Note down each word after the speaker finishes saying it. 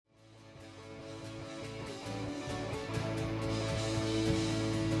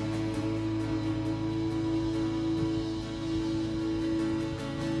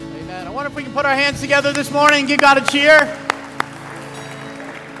wonder if we can put our hands together this morning and give God a cheer.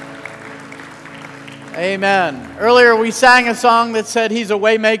 Amen. Earlier we sang a song that said He's a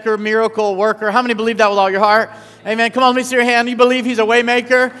way maker, miracle worker. How many believe that with all your heart? Amen. Come on, let me see your hand. You believe He's a way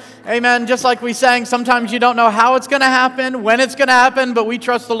maker? Amen. Just like we sang, sometimes you don't know how it's going to happen, when it's going to happen, but we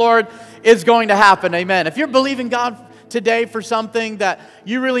trust the Lord is going to happen. Amen. If you're believing God today for something that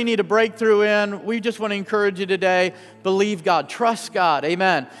you really need a breakthrough in, we just want to encourage you today, believe God, trust God,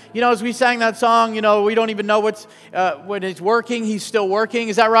 amen. You know, as we sang that song, you know, we don't even know when He's working, He's still working,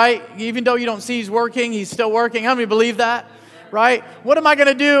 is that right? Even though you don't see He's working, He's still working. How many believe that? Right? What am I going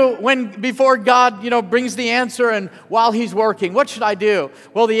to do before God, brings the answer and while He's working? What should I do?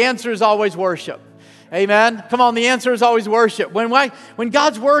 Well, the answer is always worship. Amen. Come on, the answer is always worship. When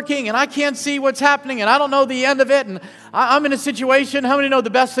God's working and I can't see what's happening and I don't know the end of it and I'm in a situation, how many know the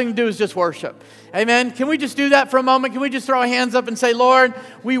best thing to do is just worship? Amen. Can we just do that for a moment? Can we just throw our hands up and say, Lord,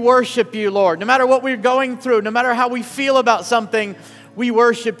 we worship you, Lord. No matter what we're going through, no matter how we feel about something, we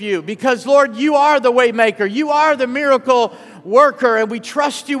worship you. Because, Lord, you are the way maker. You are the miracle worker. And we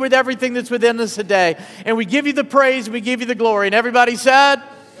trust you with everything that's within us today. And we give you the praise. We give you the glory. And everybody said,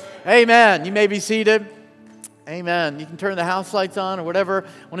 amen. You may be seated. Amen. You can turn the house lights on or whatever.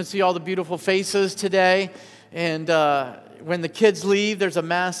 I want to see all the beautiful faces today. And when the kids leave, there's a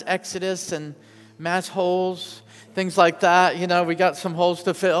mass exodus and mass holes, things like that. You know, we got some holes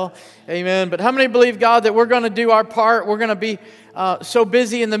to fill. Amen. But how many believe, God, that we're going to do our part? We're going to be so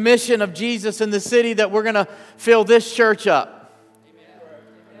busy in the mission of Jesus in the city that we're going to fill this church up.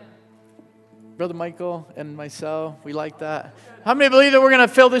 Brother Michael and myself, we like that. How many believe that we're going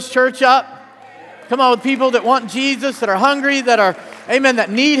to fill this church up? Come on, with people that want Jesus, that are hungry, that are, amen, that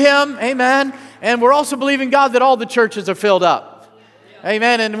need Him, amen. And we're also believing, God, that all the churches are filled up.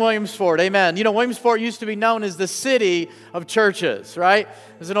 Amen, in Williamsport, amen. You know, Williamsport used to be known as the city of churches, right?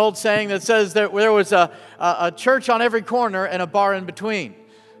 There's an old saying that says that there was a church on every corner and a bar in between.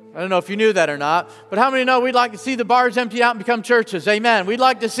 I don't know if you knew that or not, but how many know we'd like to see the bars empty out and become churches? Amen. We'd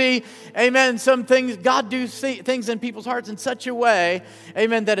like to see, amen, some things, God do things in people's hearts in such a way,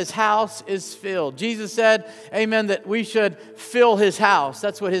 amen, that His house is filled. Jesus said, amen, that we should fill His house.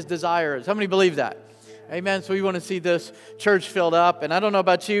 That's what His desire is. How many believe that? Amen. So we want to see this church filled up. And I don't know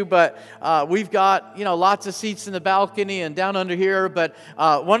about you, but we've got, lots of seats in the balcony and down under here. But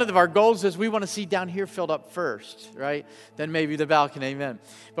one of our goals is we want to see down here filled up first, right? Then maybe the balcony. Amen.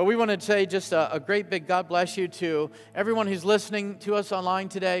 But we want to say just a great big God bless you to everyone who's listening to us online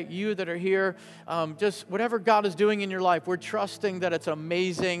today, you that are here. Just whatever God is doing in your life, we're trusting that it's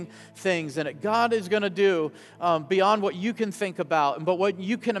amazing things and that God is going to do beyond what you can think about, but what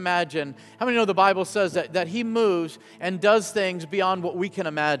you can imagine. How many know the Bible says that He moves and does things beyond what we can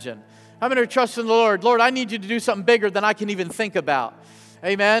imagine? How many are trusting the Lord? Lord, I need you to do something bigger than I can even think about.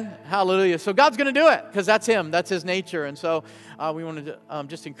 Amen. Hallelujah. So God's going to do it because that's Him. That's His nature. And so we wanted to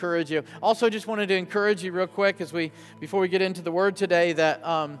just encourage you. Also, just wanted to encourage you real quick before we get into the Word today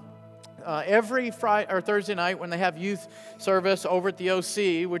that every Friday or Thursday night when they have youth service over at the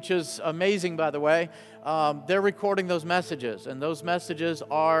OC, which is amazing, by the way, they're recording those messages. And those messages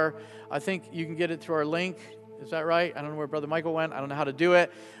are, I think you can get it through our link. Is that right? I don't know where Brother Michael went. I don't know how to do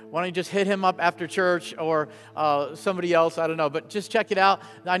it. Why don't you just hit him up after church or somebody else? I don't know. But just check it out.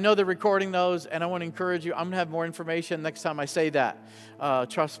 I know they're recording those, and I want to encourage you. I'm going to have more information next time I say that.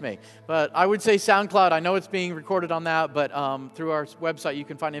 Trust me. But I would say SoundCloud. I know it's being recorded on that, but through our website, you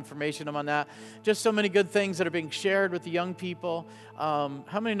can find information on that. Just so many good things that are being shared with the young people.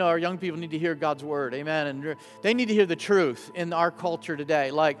 How many know our young people need to hear God's Word? Amen. And they need to hear the truth in our culture today,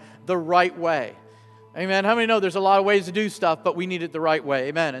 like the right way. Amen. How many know there's a lot of ways to do stuff, but we need it the right way?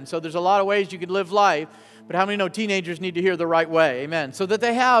 Amen. And so there's a lot of ways you can live life, but how many know teenagers need to hear the right way? Amen. So that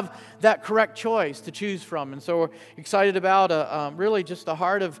they have that correct choice to choose from. And so we're excited about really just the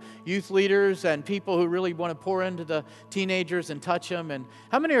heart of youth leaders and people who really want to pour into the teenagers and touch them. And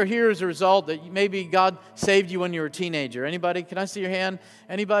how many are here as a result that maybe God saved you when you were a teenager? Anybody? Can I see your hand?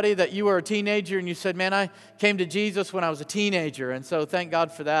 Anybody that you were a teenager and you said, man, I came to Jesus when I was a teenager. And so thank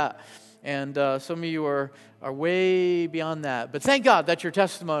God for that. And some of you are way beyond that. But thank God that's your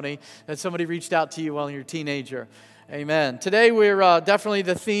testimony that somebody reached out to you while you're a teenager. Amen. Today we're definitely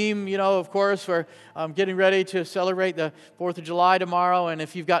the theme, of course, we're getting ready to celebrate the 4th of July tomorrow. And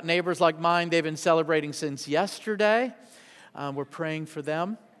if you've got neighbors like mine, they've been celebrating since yesterday. We're praying for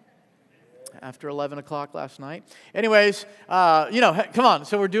them. After 11 o'clock last night. Anyways, come on.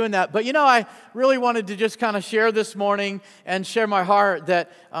 So we're doing that. But, I really wanted to just kind of share this morning and share my heart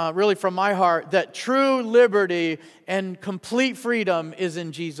that, really from my heart, that true liberty and complete freedom is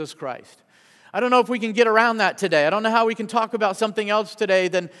in Jesus Christ. I don't know if we can get around that today. I don't know how we can talk about something else today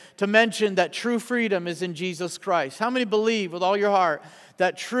than to mention that true freedom is in Jesus Christ. How many believe with all your heart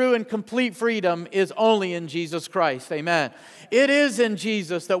that true and complete freedom is only in Jesus Christ? Amen. It is in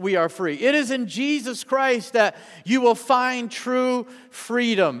Jesus that we are free. It is in Jesus Christ that you will find true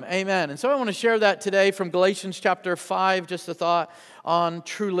freedom. Amen. And so I want to share that today from Galatians chapter 5, just a thought on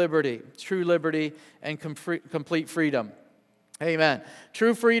true liberty and complete freedom. Amen.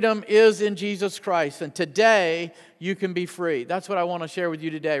 True freedom is in Jesus Christ, and today you can be free. That's what I want to share with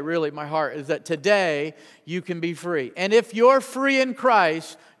you today. Really, my heart is that today you can be free. And if you're free in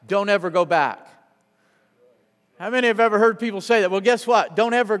Christ, don't ever go back. How many have ever heard people say that? Well, guess what?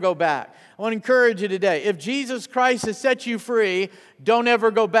 Don't ever go back. I want to encourage you today. If Jesus Christ has set you free, don't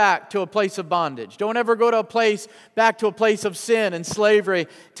ever go back to a place of bondage. Don't ever go back to a place of sin and slavery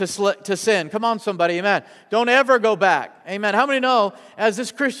to sin. Come on, somebody, amen. Don't ever go back, amen. How many know, as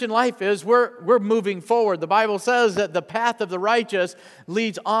this Christian life is, we're moving forward. The Bible says that the path of the righteous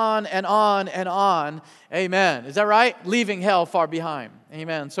leads on and on and on, amen. Is that right? Leaving hell far behind,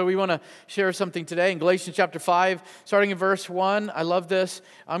 amen. So we want to share something today in Galatians chapter 5, starting in verse 1. I love this.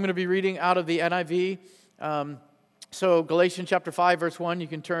 I'm going to be reading out of the NIV. So Galatians chapter 5, verse 1, you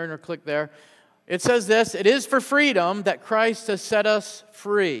can turn or click there. It says this, "It is for freedom that Christ has set us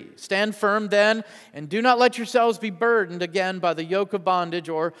free. Stand firm then, and do not let yourselves be burdened again by the yoke of bondage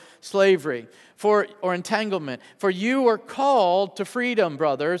or slavery or entanglement. For you are called to freedom,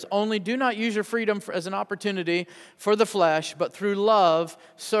 brothers. Only do not use your freedom as an opportunity for the flesh, but through love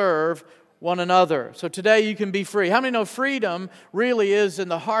serve one another." So today you can be free. How many know freedom really is in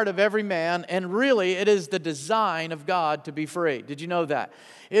the heart of every man, and really it is the design of God to be free? Did you know that?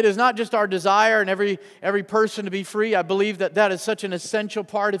 It is not just our desire and every person to be free. I believe that is such an essential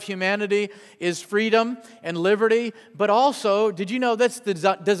part of humanity is freedom and liberty. But also, did you know that's the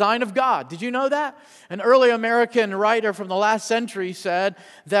design of God? Did you know that? An early American writer from the last century said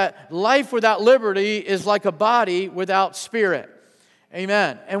that life without liberty is like a body without spirit.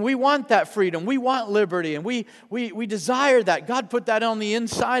 Amen. And we want that freedom. We want liberty. And we desire that. God put that on the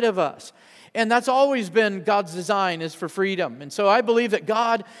inside of us. And that's always been God's design, is for freedom. And so I believe that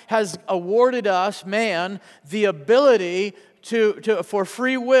God has awarded us, man, the ability for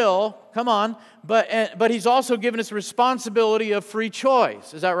free will. Come on. But He's also given us the responsibility of free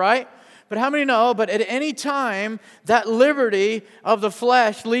choice. Is that right? But how many know, but at any time that liberty of the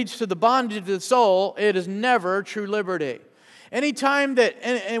flesh leads to the bondage of the soul, it is never true liberty. Anytime that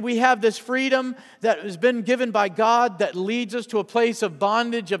and we have this freedom that has been given by God that leads us to a place of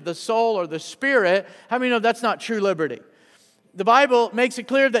bondage of the soul or the spirit, how many know that's not true liberty? The Bible makes it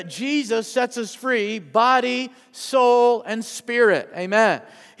clear that Jesus sets us free, body, soul, and spirit. Amen.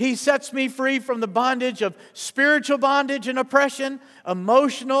 He sets me free from the bondage of spiritual bondage and oppression,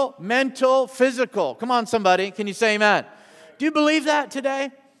 emotional, mental, physical. Come on, somebody. Can you say amen? Do you believe that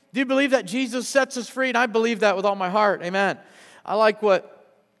today? Do you believe that Jesus sets us free? And I believe that with all my heart. Amen. I like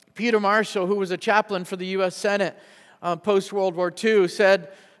what Peter Marshall, who was a chaplain for the U.S. Senate post-World War II, said,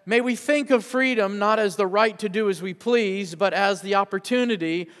 "May we think of freedom not as the right to do as we please, but as the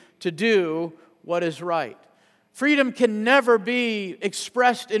opportunity to do what is right." Freedom can never be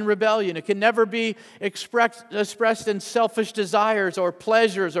expressed in rebellion. It can never be expressed in selfish desires or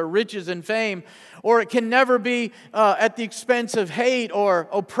pleasures or riches and fame. Or it can never be at the expense of hate or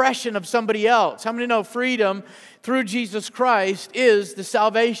oppression of somebody else. How many know freedom through Jesus Christ is the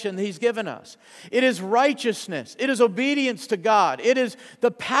salvation that He's given us? It is righteousness. It is obedience to God. It is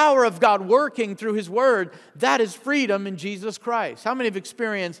the power of God working through His Word. That is freedom in Jesus Christ. How many have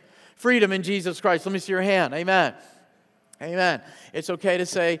experienced freedom in Jesus Christ? Let me see your hand. Amen. Amen. It's okay to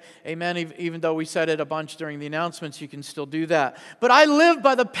say amen, even though we said it a bunch during the announcements. You can still do that. But I live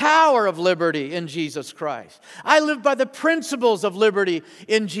by the power of liberty in Jesus Christ. I live by the principles of liberty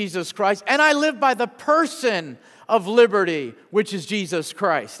in Jesus Christ. And I live by the person of liberty, which is Jesus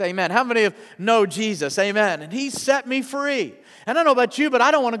Christ. Amen. How many know Jesus? Amen. And He set me free. And I don't know about you, but I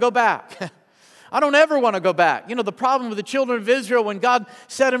don't want to go back. I don't ever want to go back. You know, the problem with the children of Israel, when God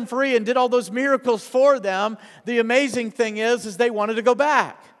set them free and did all those miracles for them, the amazing thing is they wanted to go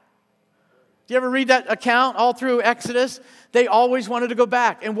back. Do you ever read that account all through Exodus? They always wanted to go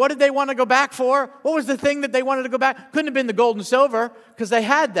back. And what did they want to go back for? What was the thing that they wanted to go back? Couldn't have been the gold and silver, because they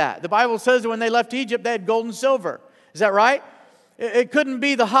had that. The Bible says that when they left Egypt, they had gold and silver. Is that right? It couldn't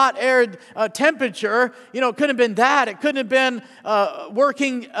be the hot, arid temperature. You know, it couldn't have been that. It couldn't have been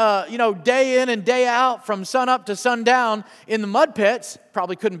working, day in and day out from sun up to sundown in the mud pits.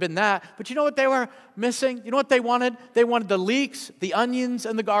 Probably couldn't have been that. But you know what they were missing? You know what they wanted? They wanted the leeks, the onions,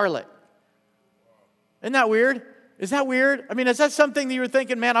 and the garlic. Isn't that weird? Is that weird? I mean, is that something that you were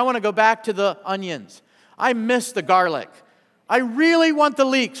thinking, man, I want to go back to the onions. I miss the garlic. I really want the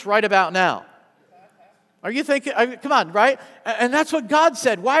leeks right about now. Are you thinking, come on, right? And that's what God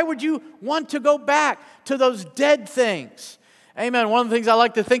said. Why would you want to go back to those dead things? Amen. One of the things I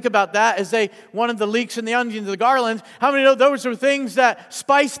like to think about that is they wanted the leeks and the onions and the garlands. How many know those are things that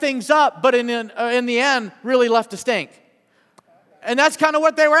spice things up, but in the end really left a stink? And that's kind of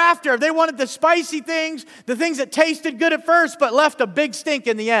what they were after. They wanted the spicy things, the things that tasted good at first, but left a big stink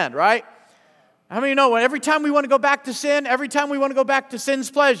in the end, right? How many know every time we want to go back to sin, every time we want to go back to sin's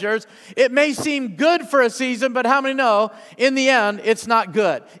pleasures, it may seem good for a season, but how many know in the end it's not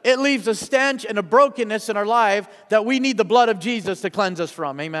good? It leaves a stench and a brokenness in our life that we need the blood of Jesus to cleanse us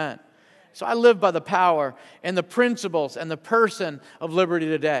from. Amen. So I live by the power and the principles and the person of liberty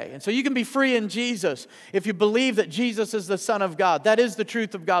today. And so you can be free in Jesus if you believe that Jesus is the Son of God. That is the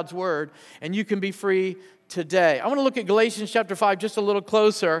truth of God's Word, and you can be free today. I want to look at Galatians chapter 5 just a little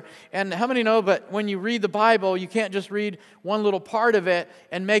closer. And how many know, but when you read the Bible, you can't just read one little part of it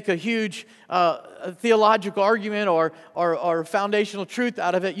and make a huge theological argument or foundational truth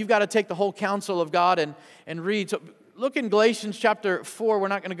out of it. You've got to take the whole counsel of God and read. So look in Galatians chapter 4. We're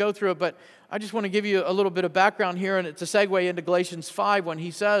not going to go through it, but I just want to give you a little bit of background here, and it's a segue into Galatians 5 when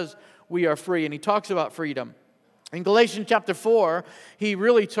he says we are free, and he talks about freedom. In Galatians chapter 4, he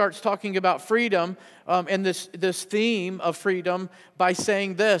really starts talking about freedom and this theme of freedom by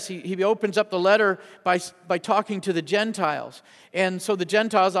saying this. He opens up the letter by talking to the Gentiles. And so the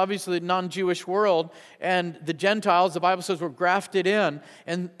Gentiles, obviously the non-Jewish world, and the Gentiles, the Bible says, were grafted in.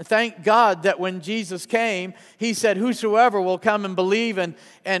 And thank God that when Jesus came, he said, whosoever will come and believe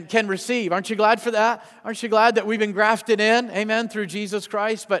and can receive. Aren't you glad for that? Aren't you glad that we've been grafted in, amen, through Jesus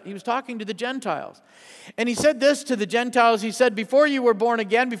Christ? But he was talking to the Gentiles. And he said this to the Gentiles. He said, before you were born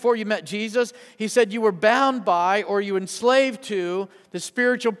again, before you met Jesus, he said you were bound by or you enslaved to the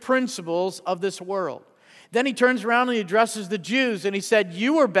spiritual principles of this world. Then he turns around and he addresses the Jews, and he said,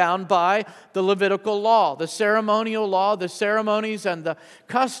 you were bound by the Levitical law, the ceremonial law, the ceremonies and the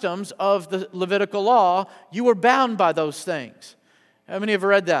customs of the Levitical law. You were bound by those things. How many have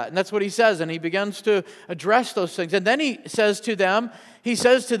read that? And that's what he says, and he begins to address those things. And then he says to them, he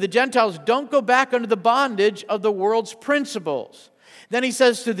says to the Gentiles, don't go back under the bondage of the world's principles. Then he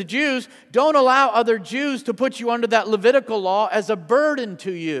says to the Jews, don't allow other Jews to put you under that Levitical law as a burden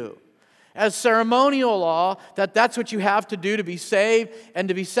to you, as ceremonial law, that's what you have to do to be saved and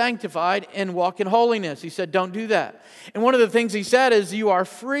to be sanctified and walk in holiness. He said, don't do that. And one of the things he said is you are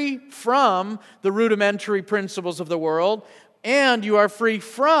free from the rudimentary principles of the world, and you are free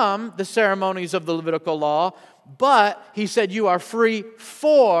from the ceremonies of the Levitical law, but he said you are free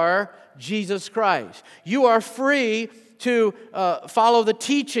for Jesus Christ. You are free to follow the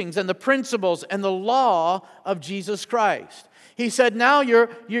teachings and the principles and the law of Jesus Christ. He said now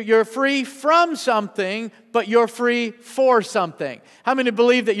you're free from something, but you're free for something. How many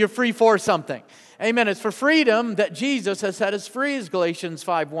believe that you're free for something? Amen. It's for freedom that Jesus has set us free, as Galatians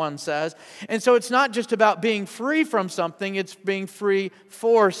 5:1 says. And so it's not just about being free from something, it's being free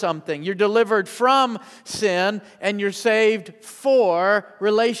for something. You're delivered from sin and you're saved for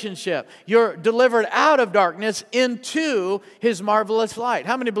relationship. You're delivered out of darkness into His marvelous light.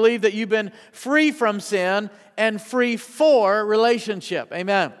 How many believe that you've been free from sin and free for relationship?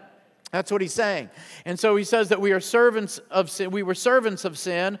 Amen. That's what he's saying. And so he says that we are servants of sin. We were servants of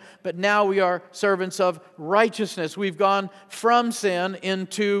sin, but now we are servants of righteousness. We've gone from sin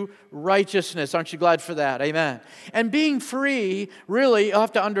into righteousness. Aren't you glad for that? Amen. And being free, really, you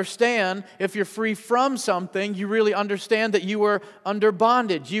have to understand, if you're free from something, you really understand that you were under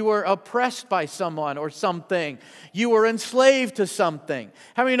bondage. You were oppressed by someone or something. You were enslaved to something.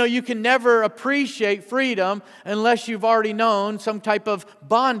 How many know you can never appreciate freedom unless you've already known some type of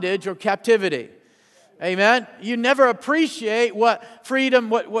bondage or captivity? Amen. You never appreciate what freedom,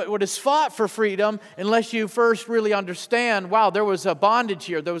 what is fought for freedom, unless you first really understand, wow, there was a bondage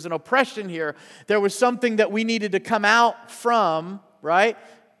here, there was an oppression here, there was something that we needed to come out from, right,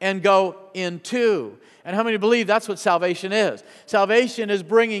 and go into. And how many believe that's what salvation is? Salvation is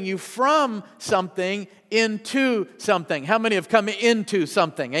bringing you from something into something. How many have come into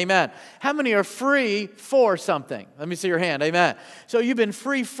something? Amen. How many are free for something? Let me see your hand. Amen. So you've been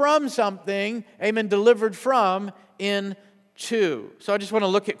free from something. Amen. Delivered from into. So I just want to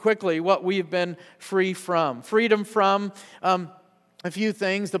look at quickly what we've been free from. Freedom from a few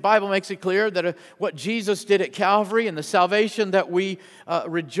things. The Bible makes it clear that what Jesus did at Calvary and the salvation that we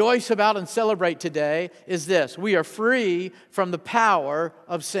rejoice about and celebrate today is this. We are free from the power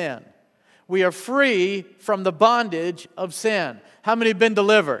of sin. We are free from the bondage of sin. How many have been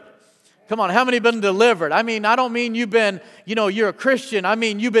delivered? Come on, how many have been delivered? I mean, I don't mean you've been, you're a Christian. I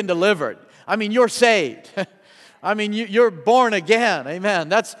mean, you've been delivered. I mean, you're saved. I mean, you're born again. Amen.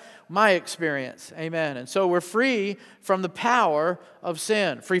 That's my experience. Amen. And so we're free from the power of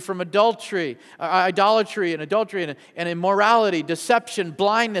sin, free from idolatry and immorality, deception,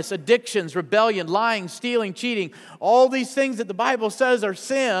 blindness, addictions, rebellion, lying, stealing, cheating. All these things that the Bible says are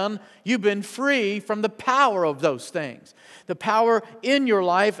sin, you've been free from the power of those things. The power in your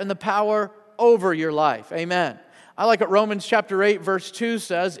life and the power over your life. Amen. I like what Romans chapter 8 verse 2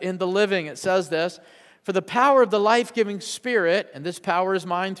 says in the Living. It says this, "For the power of the life-giving Spirit," and this power is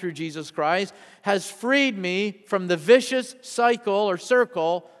mine through Jesus Christ, "has freed me from the vicious cycle or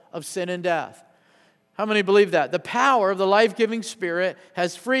circle of sin and death." How many believe that? The power of the life-giving Spirit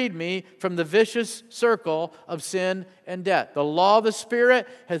has freed me from the vicious circle of sin and death. The law of the Spirit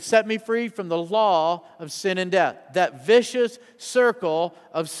has set me free from the law of sin and death. That vicious circle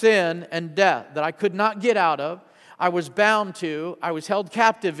of sin and death that I could not get out of, I was bound to, I was held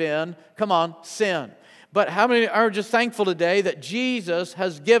captive in, come on, sin. But how many are just thankful today that Jesus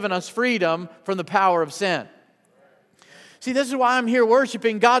has given us freedom from the power of sin? See, this is why I'm here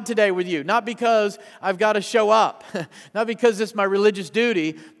worshiping God today with you. Not because I've got to show up. Not because it's my religious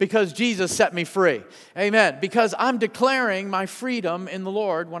duty. Because Jesus set me free. Amen. Because I'm declaring my freedom in the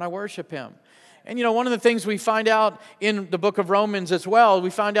Lord when I worship Him. And one of the things we find out in the book of Romans as well,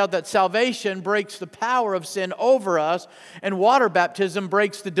 we find out that salvation breaks the power of sin over us, and water baptism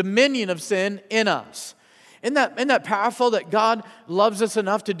breaks the dominion of sin in us. Isn't that powerful that God loves us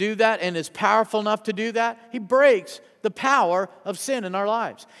enough to do that and is powerful enough to do that? He breaks the power of sin in our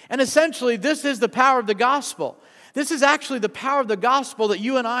lives. And essentially, this is the power of the gospel. This is actually the power of the gospel that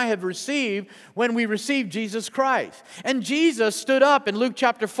you and I have received when we received Jesus Christ. And Jesus stood up in Luke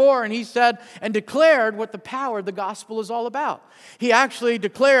chapter 4 and He said and declared what the power of the gospel is all about. He actually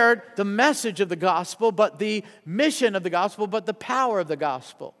declared the message of the gospel, but the mission of the gospel, but the power of the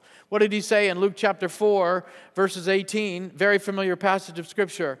gospel. What did He say in Luke chapter 4, verses 18? Very familiar passage of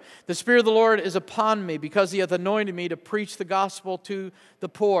Scripture. "The Spirit of the Lord is upon me, because He hath anointed me to preach the gospel to the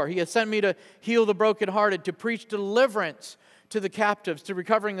poor. He hath sent me to heal the brokenhearted, to preach deliverance to the captives, to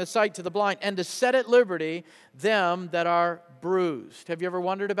recovering the sight to the blind, and to set at liberty them that are bruised." Have you ever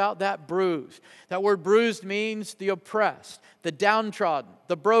wondered about that? Bruised. That word bruised means the oppressed, the downtrodden,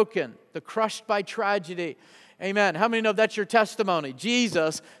 the broken, the crushed by tragedy. Amen. How many know that's your testimony?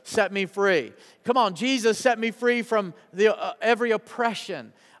 Jesus set me free. Come on, Jesus set me free from every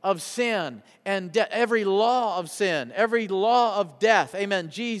oppression of sin and every law of sin, every law of death.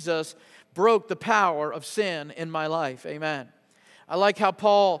 Amen. Jesus broke the power of sin in my life. Amen. I like how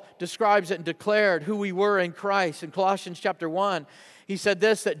Paul describes it and declared who we were in Christ. In Colossians chapter 1, he said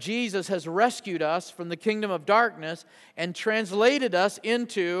this, that Jesus has rescued us from the kingdom of darkness and translated us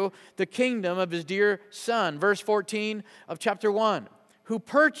into the kingdom of His dear Son. Verse 14 of chapter 1, "who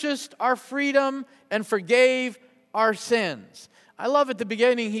purchased our freedom and forgave our sins." I love at the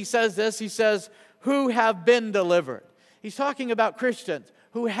beginning he says this, he says, "who have been delivered." He's talking about Christians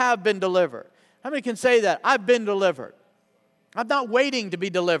who have been delivered. How many can say that? I've been delivered. I'm not waiting to be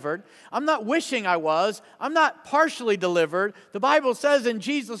delivered. I'm not wishing I was. I'm not partially delivered. The Bible says in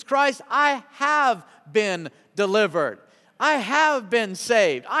Jesus Christ, I have been delivered. I have been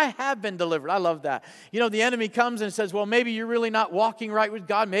saved. I have been delivered. I love that. The enemy comes and says, well, maybe you're really not walking right with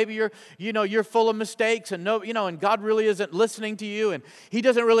God. Maybe you're full of mistakes and and God really isn't listening to you and He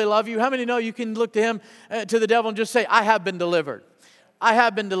doesn't really love you. How many know you can look to him, to the devil and just say, I have been delivered. I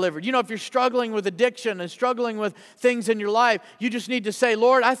have been delivered. If you're struggling with addiction and struggling with things in your life, you just need to say,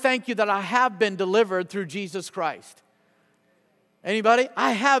 Lord, I thank you that I have been delivered through Jesus Christ. Anybody?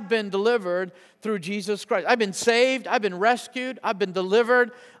 I have been delivered through Jesus Christ. I've been saved. I've been rescued. I've been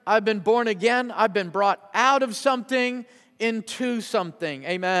delivered. I've been born again. I've been brought out of something into something.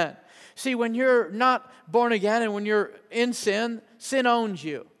 Amen. See, when you're not born again and when you're in sin, sin owns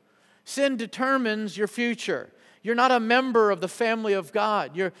you. Sin determines your future. You're not a member of the family of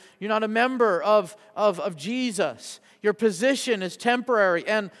God. You're not a member of Jesus. Your position is temporary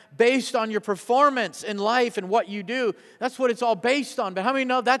and based on your performance in life and what you do. That's what it's all based on. But how many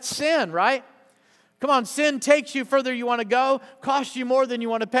know that's sin, right? Come on, sin takes you further you want to go, costs you more than you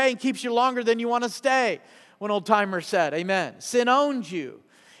want to pay, and keeps you longer than you want to stay. One old timer said, amen. Sin owns you.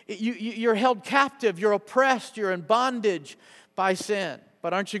 You're held captive. You're oppressed. You're in bondage by sin.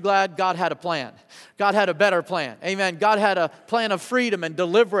 But aren't you glad God had a plan? God had a better plan. Amen. God had a plan of freedom and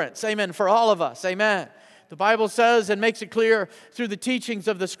deliverance. Amen. For all of us. Amen. The Bible says and makes it clear through the teachings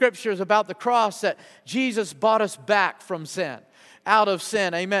of the Scriptures about the cross that Jesus bought us back from sin. out of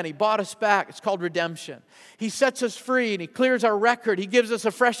sin. Amen. He bought us back. It's called redemption. He sets us free and He clears our record. He gives us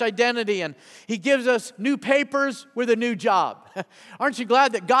a fresh identity and He gives us new papers with a new job. Aren't you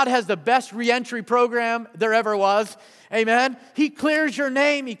glad that God has the best reentry program there ever was? Amen. He clears your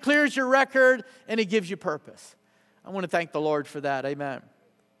name, He clears your record, and He gives you purpose. I want to thank the Lord for that. Amen.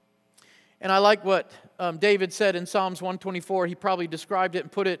 And I like what David said in Psalms 124. He probably described it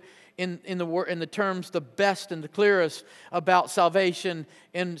and put it in the terms the best and the clearest about salvation.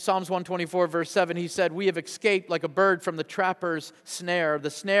 In Psalms 124, verse 7, he said, "We have escaped like a bird from the trapper's snare.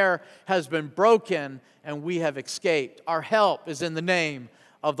 The snare has been broken, and we have escaped. Our help is in the name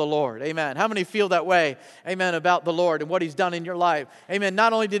of the Lord." Amen. How many feel that way? Amen. About the Lord and what He's done in your life. Amen.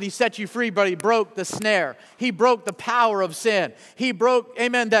 Not only did He set you free, but He broke the snare. He broke the power of sin. He broke,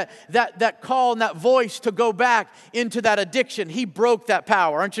 amen, that call and that voice to go back into that addiction. He broke that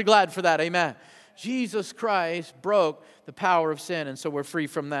power. Aren't you glad for that? Amen. Jesus Christ broke the power of sin, and so we're free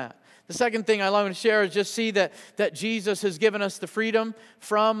from that. The second thing I want to share is just see that Jesus has given us the freedom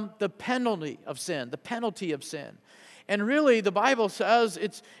from the penalty of sin. The penalty of sin. And really, the Bible says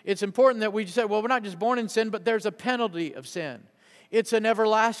it's important that we say, well, we're not just born in sin, but there's a penalty of sin. It's an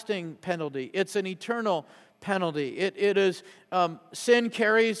everlasting penalty. It's an eternal penalty. It is, sin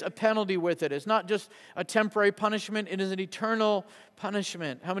carries a penalty with it. It's not just a temporary punishment. It is an eternal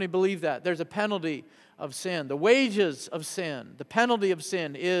punishment. How many believe that? There's a penalty of sin. The wages of sin, the penalty of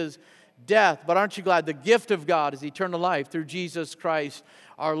sin is death. But aren't you glad the gift of God is eternal life through Jesus Christ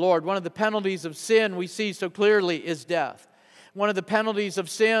our Lord? One of the penalties of sin we see so clearly is death. One of the penalties of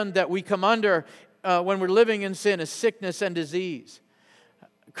sin that we come under when we're living in sin is sickness and disease.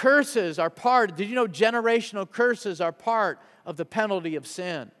 Curses are part, did you know generational curses are part of the penalty of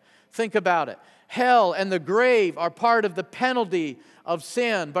sin? Think about it. Hell and the grave are part of the penalty of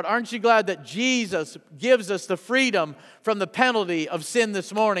sin. But aren't you glad that Jesus gives us the freedom from the penalty of sin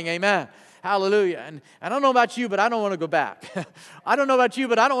this morning? Amen. Hallelujah. And I don't know about you, but I don't want to go back. I don't know about you,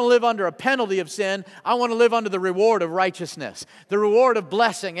 but I don't want to live under a penalty of sin. I want to live under the reward of righteousness, the reward of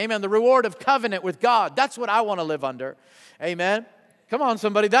blessing. Amen. The reward of covenant with God. That's what I want to live under. Amen. Come on,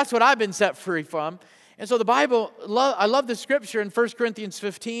 somebody. That's what I've been set free from. And so the Bible, I love the scripture in 1 Corinthians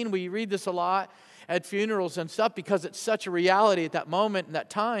 15. We read this a lot at funerals and stuff because it's such a reality at that moment and that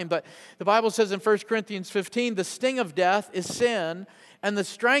time. But the Bible says in 1 Corinthians 15, the sting of death is sin, and the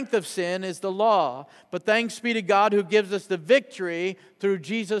strength of sin is the law. But thanks be to God who gives us the victory through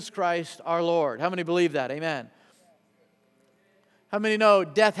Jesus Christ our Lord. How many believe that? Amen. How many know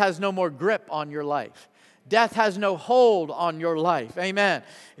death has no more grip on your life? Death has no hold on your life. Amen.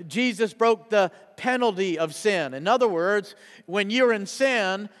 Jesus broke the penalty of sin. In other words, when you're in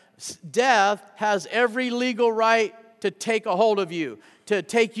sin, death has every legal right to take a hold of you, to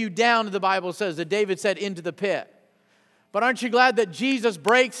take you down, the Bible says, that David said, into the pit. But aren't you glad that Jesus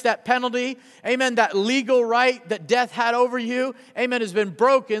breaks that penalty? Amen. That legal right that death had over you, amen, has been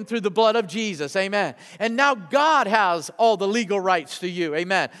broken through the blood of Jesus. Amen. And now God has all the legal rights to you.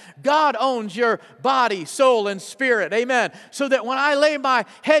 Amen. God owns your body, soul, and spirit. Amen. So that when I lay my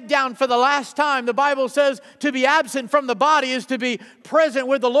head down for the last time, the Bible says to be absent from the body is to be present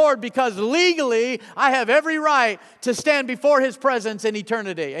with the Lord, because legally I have every right to stand before His presence in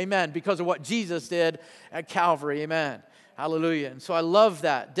eternity. Amen. Because of what Jesus did at Calvary. Amen. Hallelujah. And so I love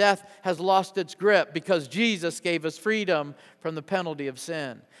that. Death has lost its grip because Jesus gave us freedom from the penalty of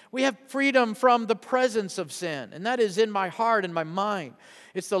sin. We have freedom from the presence of sin, and that is in my heart and my mind.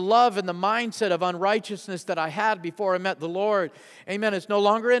 It's the love and the mindset of unrighteousness that I had before I met the Lord. Amen. It's no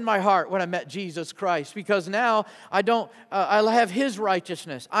longer in my heart when I met Jesus Christ, because now I have His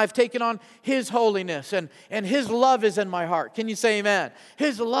righteousness. I've taken on His holiness, and His love is in my heart. Can you say amen?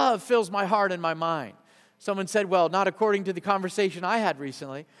 His love fills my heart and my mind. Someone said, well, not according to the conversation I had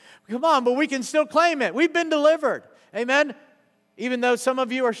recently. Come on, but we can still claim it. We've been delivered. Amen? Even though some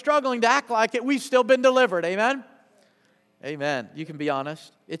of you are struggling to act like it, we've still been delivered. Amen? Amen. You can be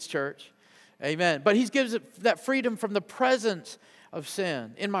honest. It's church. Amen. But He gives it that freedom from the presence of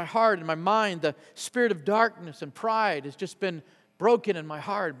sin. In my heart, in my mind, the spirit of darkness and pride has just been broken in my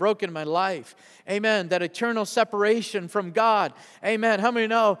heart, broken in my life. Amen. That eternal separation from God. Amen. How many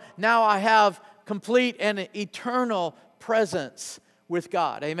know now I have complete and eternal presence with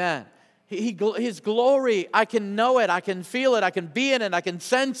God? Amen. His glory, I can know it, I can feel it, I can be in it, I can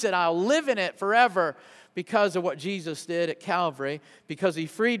sense it, I'll live in it forever because of what Jesus did at Calvary, because He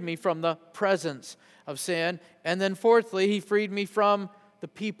freed me from the presence of sin. And then fourthly, He freed me from the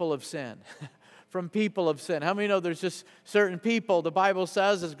people of sin. From people of sin. How many know there's just certain people, the Bible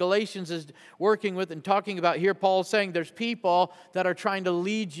says, as Galatians is working with and talking about here, Paul's saying there's people that are trying to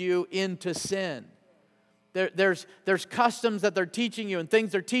lead you into sin. There's customs that they're teaching you and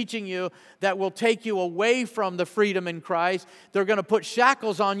things they're teaching you that will take you away from the freedom in Christ. They're going to put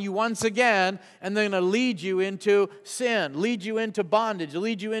shackles on you once again, and they're going to lead you into sin, lead you into bondage,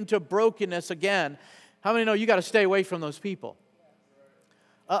 lead you into brokenness again. How many know you got to stay away from those people?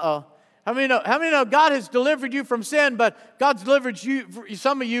 Uh-oh. How many know God has delivered you from sin, but God's delivered you,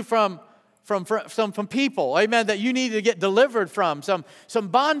 some of you from people, amen, that you need to get delivered from, some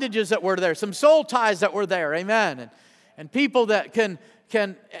bondages that were there, some soul ties that were there, amen, and people that can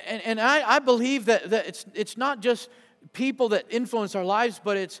and I believe that it's not just people that influence our lives,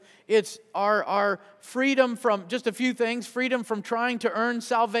 but it's our freedom from just a few things, freedom from trying to earn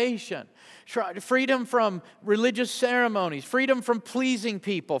salvation, freedom from religious ceremonies, freedom from pleasing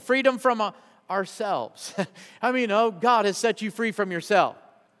people, freedom from ourselves. How many know God has set you free from yourself?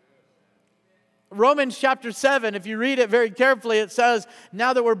 Romans chapter 7, if you read it very carefully, it says,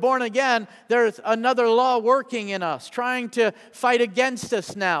 now that we're born again, there's another law working in us, trying to fight against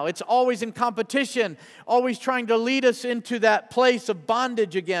us now. It's always in competition, always trying to lead us into that place of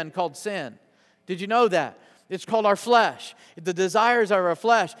bondage again called sin. Did you know that? It's called our flesh. The desires of our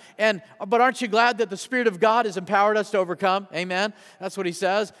flesh. But aren't you glad that the Spirit of God has empowered us to overcome? Amen. That's what he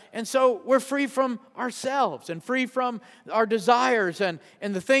says. And so we're free from ourselves and free from our desires and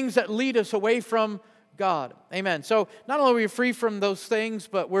the things that lead us away from God. Amen. So not only are we free from those things,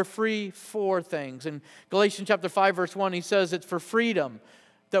 but we're free for things. In Galatians chapter 5, verse 1, he says it's for freedom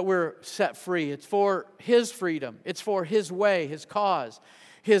that we're set free. It's for his freedom. It's for his way, his cause.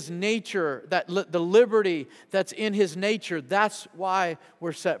 His nature, the liberty that's in his nature, that's why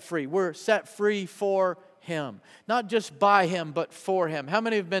we're set free. We're set free for him. Not just by him, but for him. How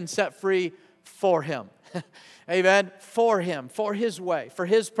many have been set free for him? Amen? For him, for his way, for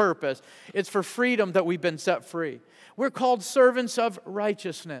his purpose. It's for freedom that we've been set free. We're called servants of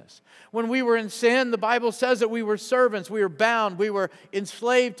righteousness. When we were in sin, the Bible says that we were servants, we were bound, we were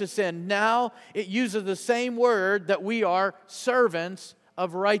enslaved to sin. Now it uses the same word that we are servants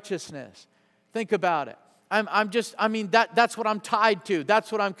of righteousness. Think about it. That's what I'm tied to.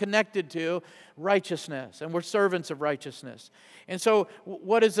 That's what I'm connected to, righteousness. And we're servants of righteousness. And so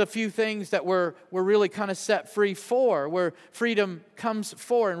what is a few things that we're really kind of set free for, where freedom comes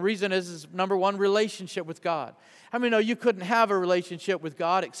for? And reason is number one, relationship with God. How many know you couldn't have a relationship with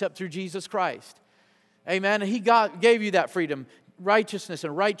God except through Jesus Christ? Amen. And He gave you that freedom. Righteousness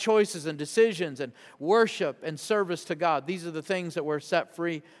and right choices and decisions and worship and service to God. These are the things that we're set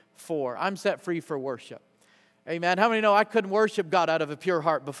free for. I'm set free for worship. Amen. How many know I couldn't worship God out of a pure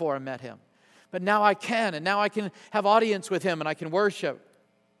heart before I met Him? But now I can, and now I can have audience with Him and I can worship.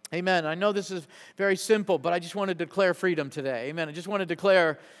 Amen. I know this is very simple, but I just want to declare freedom today. Amen. I just want to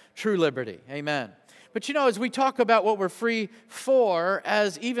declare true liberty. Amen. But you know, as we talk about what we're free for,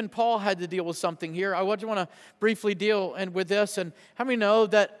 as even Paul had to deal with something here, I want to briefly deal with this. And how many know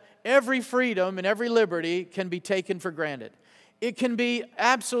that every freedom and every liberty can be taken for granted? It can be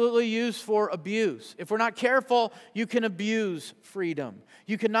absolutely used for abuse. If we're not careful, you can abuse freedom.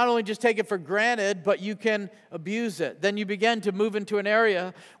 You can not only just take it for granted, but you can abuse it. Then you begin to move into an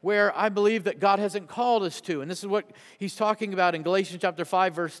area where I believe that God hasn't called us to. And this is what he's talking about in Galatians chapter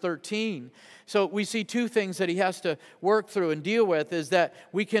 5, verse 13. So we see two things that he has to work through and deal with, is that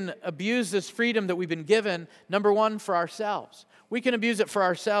we can abuse this freedom that we've been given, number one, for ourselves. We can abuse it for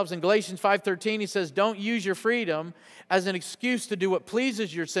ourselves. In Galatians 5:13, he says, don't use your freedom as an excuse to do what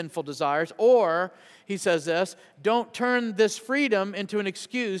pleases your sinful desires. Or, he says this, don't turn this freedom into an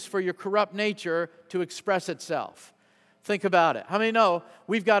excuse for your corrupt nature to express itself. Think about it. How many know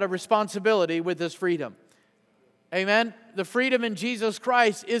we've got a responsibility with this freedom? Amen? The freedom in Jesus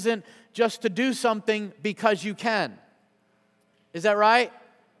Christ isn't just to do something because you can. Is that right?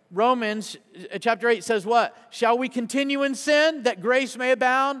 Romans chapter 8 says what? Shall we continue in sin that grace may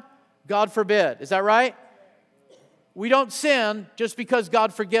abound? God forbid. Is that right? We don't sin just because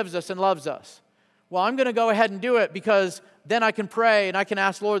God forgives us and loves us. Well, I'm going to go ahead and do it because then I can pray and I can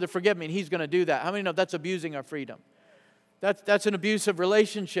ask the Lord to forgive me, and He's going to do that. How many know that's abusing our freedom? That's an abusive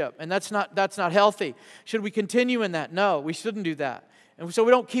relationship, and that's not healthy. Should we continue in that? No, we shouldn't do that. And so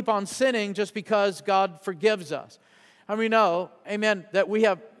we don't keep on sinning just because God forgives us. How many know, amen, that we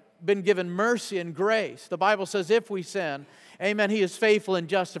have been given mercy and grace? The Bible says if we sin, amen, He is faithful and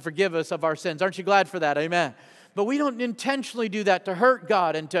just to forgive us of our sins. Aren't you glad for that? Amen. But we don't intentionally do that to hurt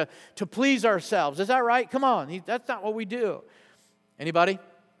God and to please ourselves. Is that right? Come on. That's not what we do. Anybody?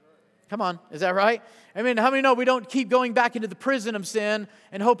 Come on. Is that right? I mean, how many know we don't keep going back into the prison of sin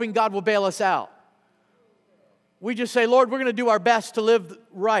and hoping God will bail us out? We just say, Lord, we're going to do our best to live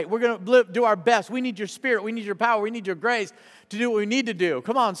right. We're going to do our best. We need your Spirit. We need your power. We need your grace to do what we need to do.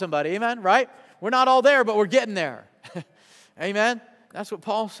 Come on, somebody. Amen? Right? We're not all there, but we're getting there. Amen? That's what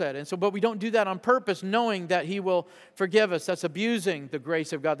Paul said. And so, but we don't do that on purpose, knowing that He will forgive us. That's abusing the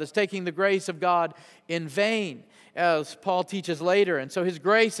grace of God. That's taking the grace of God in vain, as Paul teaches later. And so His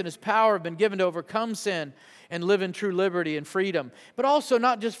grace and His power have been given to overcome sin and live in true liberty and freedom. But also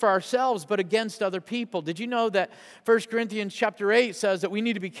not just for ourselves, but against other people. Did you know that 1 Corinthians chapter 8 says that we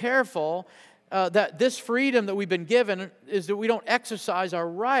need to be careful that this freedom that we've been given is that we don't exercise our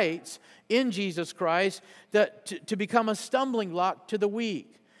rights in Jesus Christ to become a stumbling block to the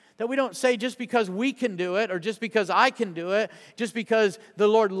weak. That we don't say just because we can do it, or just because I can do it, just because the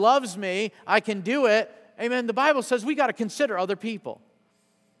Lord loves me, I can do it. Amen. The Bible says we got to consider other people.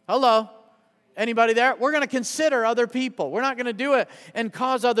 Hello? Anybody there? We're going to consider other people. We're not going to do it and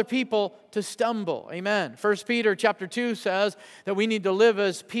cause other people to stumble. Amen. 1 Peter chapter 2 says that we need to live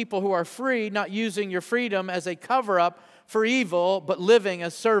as people who are free, not using your freedom as a cover-up for evil, but living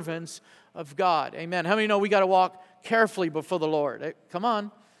as servants of God. Amen. How many know we got to walk carefully before the Lord? Come on.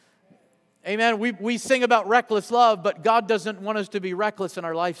 Amen. We sing about reckless love, but God doesn't want us to be reckless in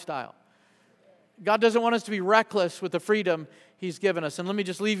our lifestyle. God doesn't want us to be reckless with the freedom He's given us. And let me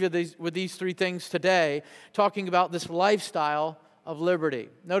just leave you with these three things today, talking about this lifestyle of liberty.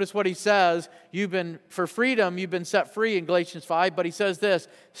 Notice what he says. For freedom, you've been set free in Galatians 5, but he says this,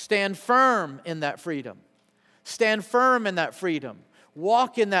 stand firm in that freedom. Stand firm in that freedom.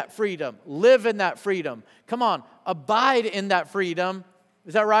 Walk in that freedom. Live in that freedom. Come on, abide in that freedom.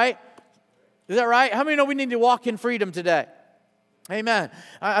 Is that right? Is that right? How many know we need to walk in freedom today? Amen.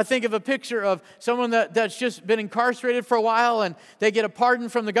 I think of a picture of someone that's just been incarcerated for a while, and they get a pardon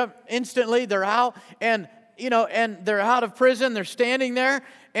from the government. Instantly, they're out, and they're out of prison. They're standing there,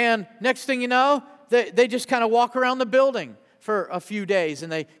 and next thing you know, they just kind of walk around the building for a few days,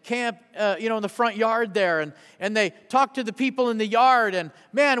 and they camp, in the front yard there, and they talk to the people in the yard, and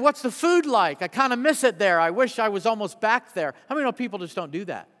man, what's the food like? I kind of miss it there. I wish I was almost back there. How many know people just don't do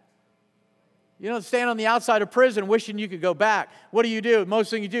that? You don't stand on the outside of prison wishing you could go back. What do?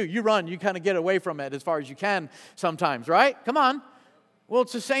 Most thing you do, you run. You kind of get away from it as far as you can sometimes, right? Come on. Well,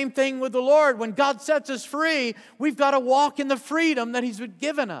 it's the same thing with the Lord. When God sets us free, we've got to walk in the freedom that He's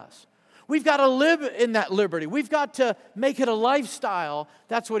given us. We've got to live in that liberty. We've got to make it a lifestyle.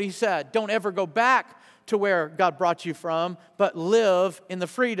 That's what He said. Don't ever go back to where God brought you from, but live in the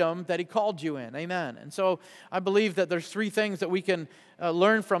freedom that He called you in. Amen. And so I believe that there's three things that we can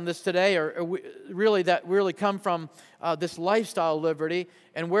learn from this today, that really come from this lifestyle liberty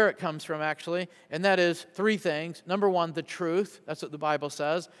and where it comes from, actually. And that is three things. Number one, the truth. That's what the Bible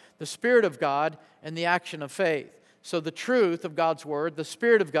says. The Spirit of God and the action of faith. So the truth of God's Word, the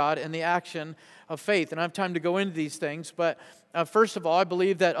Spirit of God, and the action of faith. And I have time to go into these things, but first of all, I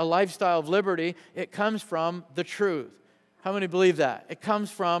believe that a lifestyle of liberty, it comes from the truth. How many believe that? It comes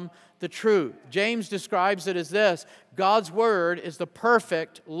from the truth. James describes it as this: God's Word is the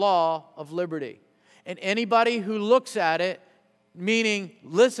perfect law of liberty. And anybody who looks at it, meaning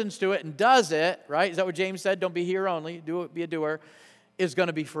listens to it and does it, right? Is that what James said? Don't be hearer only, be a doer, is going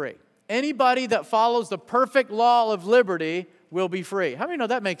to be free. Anybody that follows the perfect law of liberty will be free. How many know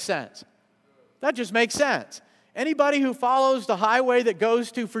that makes sense? That just makes sense. Anybody who follows the highway that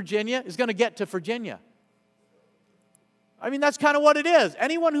goes to Virginia is going to get to Virginia. I mean, that's kind of what it is.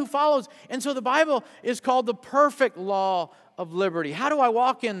 Anyone who follows. And so the Bible is called the perfect law of liberty. How do I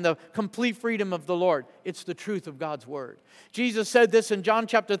walk in the complete freedom of the Lord? It's the truth of God's Word. Jesus said this in John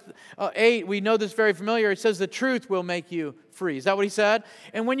chapter 8. We know this very familiar. It says the truth will make you free. Is that what He said?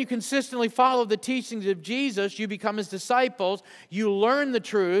 And when you consistently follow the teachings of Jesus, you become His disciples. You learn the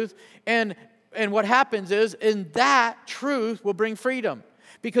truth. And what happens is, in that truth will bring freedom.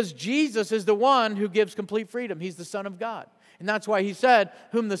 Because Jesus is the one who gives complete freedom. He's the Son of God. And that's why He said,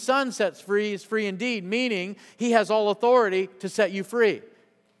 whom the Son sets free is free indeed, meaning He has all authority to set you free.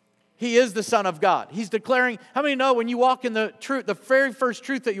 He is the Son of God. He's declaring, how many know when you walk in the truth, the very first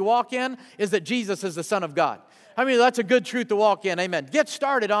truth that you walk in is that Jesus is the Son of God? I mean, that's a good truth to walk in. Amen. Get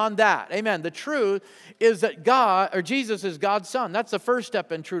started on that. Amen. The truth is that Jesus is God's Son. That's the first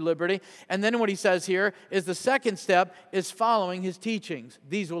step in true liberty. And then what he says here is the second step is following His teachings.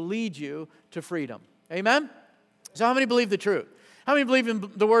 These will lead you to freedom. Amen. So how many believe the truth? How many believe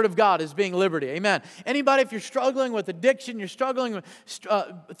in the Word of God as being liberty? Amen. Anybody, if you're struggling with addiction, you're struggling with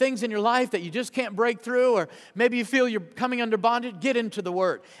things in your life that you just can't break through, or maybe you feel you're coming under bondage, get into the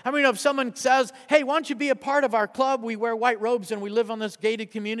Word. How many know if someone says, hey, why don't you be a part of our club? We wear white robes and we live on this gated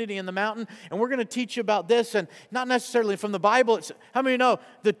community in the mountain, and we're going to teach you about this, and not necessarily from the Bible. How many know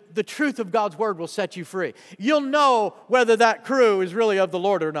the truth of God's Word will set you free? You'll know whether that crew is really of the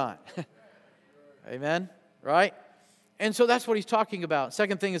Lord or not. Amen? Right? And so that's what he's talking about.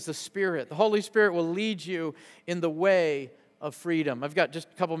 Second thing is the Spirit. The Holy Spirit will lead you in the way of freedom. I've got just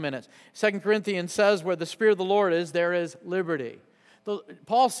a couple minutes. 2 Corinthians says, where the Spirit of the Lord is, there is liberty.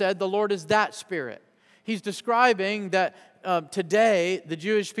 Paul said the Lord is that Spirit. He's describing that today the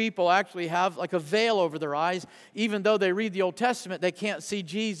Jewish people actually have like a veil over their eyes. Even though they read the Old Testament, they can't see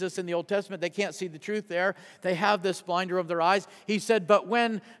Jesus in the Old Testament. They can't see the truth there. They have this blinder of their eyes. He said, but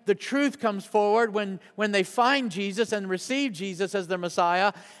when the truth comes forward, when they find Jesus and receive Jesus as their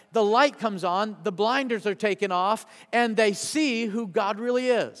Messiah, the light comes on, the blinders are taken off, and they see who God really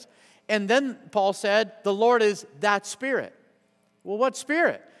is. And then Paul said, the Lord is that Spirit. Well, what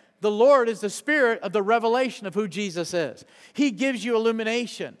Spirit? The Lord is the Spirit of the revelation of who Jesus is. He gives you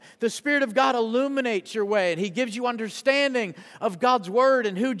illumination. The Spirit of God illuminates your way, and He gives you understanding of God's Word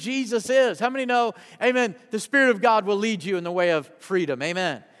and who Jesus is. How many know, amen, the Spirit of God will lead you in the way of freedom,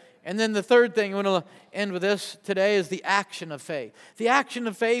 amen. And then the third thing, I'm going to end with this today, is the action of faith. The action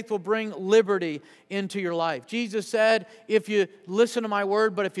of faith will bring liberty into your life. Jesus said, if you listen to my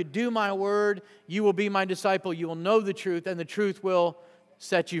word, but if you do my word, you will be my disciple. You will know the truth, and the truth will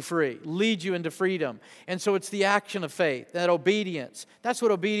set you free, lead you into freedom. And so it's the action of faith, that obedience. That's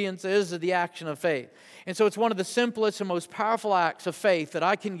what obedience is the action of faith. And so it's one of the simplest and most powerful acts of faith that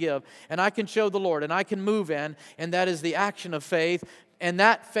I can give, and I can show the Lord, and I can move in, and that is the action of faith. And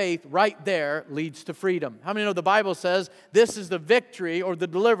that faith right there leads to freedom. How many know the Bible says this is the victory or the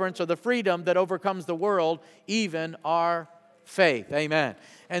deliverance or the freedom that overcomes the world, even our faith? Amen.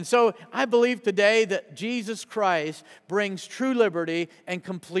 And so I believe today that Jesus Christ brings true liberty and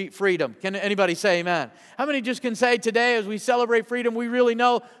complete freedom. Can anybody say amen? How many just can say today as we celebrate freedom, we really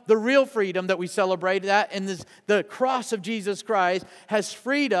know the real freedom that we celebrate, that and the cross of Jesus Christ has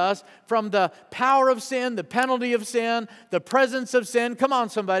freed us from the power of sin, the penalty of sin, the presence of sin. Come on,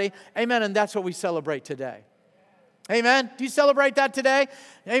 somebody. Amen. And that's what we celebrate today. Amen. Do you celebrate that today?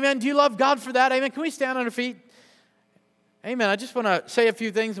 Amen. Do you love God for that? Amen. Can we stand on our feet? Amen. I just want to say a few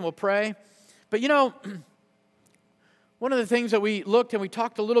things and we'll pray. But you know, one of the things that we looked and we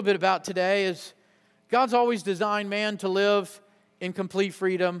talked a little bit about today is God's always designed man to live in complete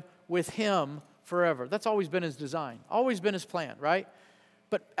freedom with Him forever. That's always been His design, always been His plan, right?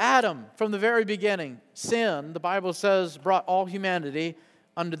 But Adam, from the very beginning, sin, the Bible says, brought all humanity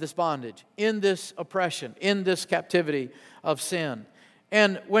under this bondage, in this oppression, in this captivity of sin.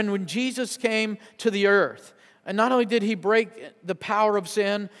 And when Jesus came to the earth, and not only did He break the power of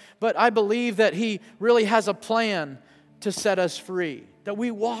sin, but I believe that He really has a plan to set us free. That we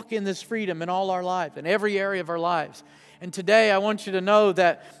walk in this freedom in all our lives, in every area of our lives. And today I want you to know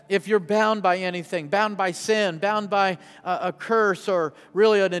that if you're bound by anything, bound by sin, bound by a curse or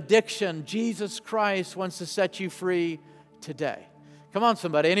really an addiction, Jesus Christ wants to set you free today. Come on,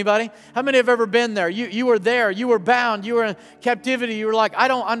 somebody. Anybody? How many have ever been there? You were there. You were bound. You were in captivity. You were like, I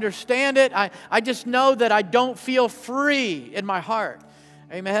don't understand it. I just know that I don't feel free in my heart.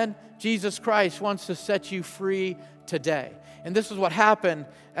 Amen? Jesus Christ wants to set you free today. And this is what happened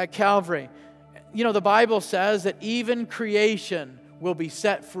at Calvary. You know, the Bible says that even creation will be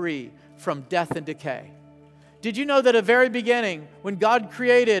set free from death and decay. Did you know that at the very beginning, when God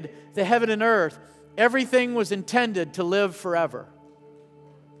created the heaven and earth, everything was intended to live forever?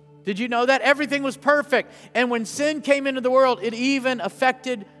 Did you know that? Everything was perfect. And when sin came into the world, it even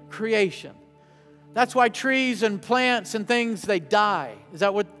affected creation. That's why trees and plants and things, they die. Is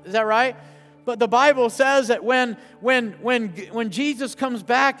that right? But the Bible says that when Jesus comes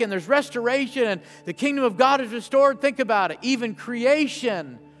back and there's restoration and the kingdom of God is restored, think about it. Even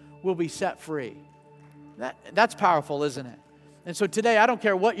creation will be set free. That's powerful, isn't it? And so today, I don't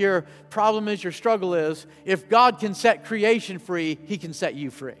care what your problem is, your struggle is. If God can set creation free, He can set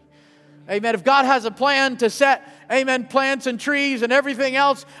you free. Amen. If God has a plan to set, amen, plants and trees and everything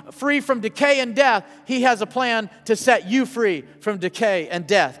else free from decay and death, He has a plan to set you free from decay and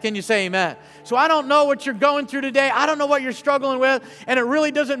death. Can you say amen? So I don't know what you're going through today. I don't know what you're struggling with. And it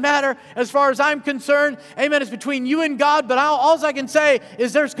really doesn't matter as far as I'm concerned. Amen. It's between you and God. But all I can say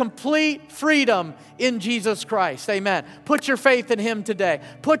is there's complete freedom in Jesus Christ. Amen. Put your faith in Him today.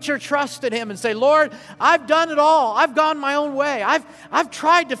 Put your trust in Him and say, Lord, I've done it all. I've gone my own way. I've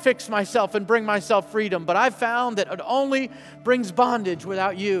tried to fix myself. myself and bring myself freedom, but I've found that it only brings bondage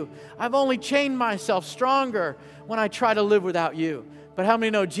without you. I've only chained myself stronger when I try to live without you. But how many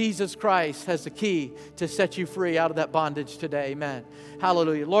know Jesus Christ has the key to set you free out of that bondage today? Amen.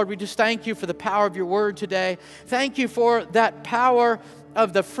 Hallelujah. Lord, we just thank you for the power of your word today. Thank you for that power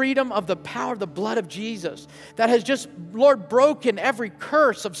of the freedom of the power of the blood of Jesus that has just, Lord, broken every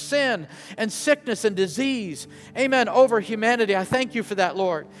curse of sin and sickness and disease, amen, over humanity. I thank you for that,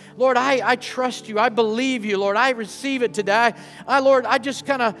 Lord. Lord, I trust you. I believe you, Lord. I receive it today. Lord, I just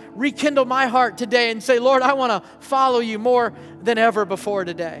kind of rekindle my heart today and say, Lord, I want to follow you more than ever before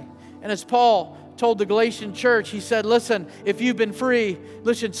today. And as Paul told the Galatian church, he said, listen, if you've been free,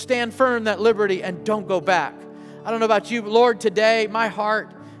 listen, stand firm in that liberty and don't go back. I don't know about you, but Lord, today, my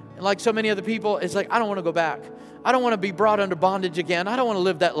heart, like so many other people, is like, I don't want to go back. I don't want to be brought under bondage again. I don't want to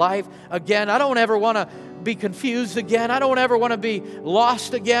live that life again. I don't ever want to be confused again. I don't ever want to be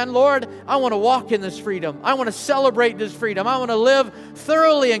lost again. Lord, I want to walk in this freedom. I want to celebrate this freedom. I want to live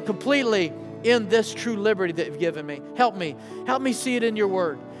thoroughly and completely in this true liberty that you've given me. Help me. Help me see it in your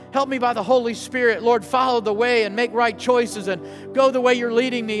word. Help me by the Holy Spirit, Lord, follow the way and make right choices and go the way you're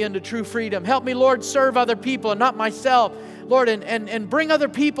leading me into true freedom. Help me, Lord, serve other people and not myself, Lord, and bring other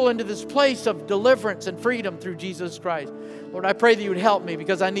people into this place of deliverance and freedom through Jesus Christ. Lord, I pray that you would help me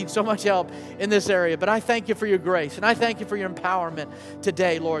because I need so much help in this area. But I thank you for your grace and I thank you for your empowerment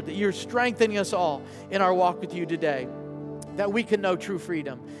today, Lord, that you're strengthening us all in our walk with you today, that we can know true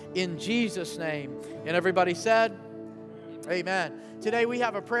freedom. In Jesus' name. And everybody said, amen. Today we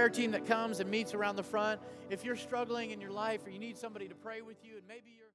have a prayer team that comes and meets around the front. If you're struggling in your life or you need somebody to pray with you and maybe you're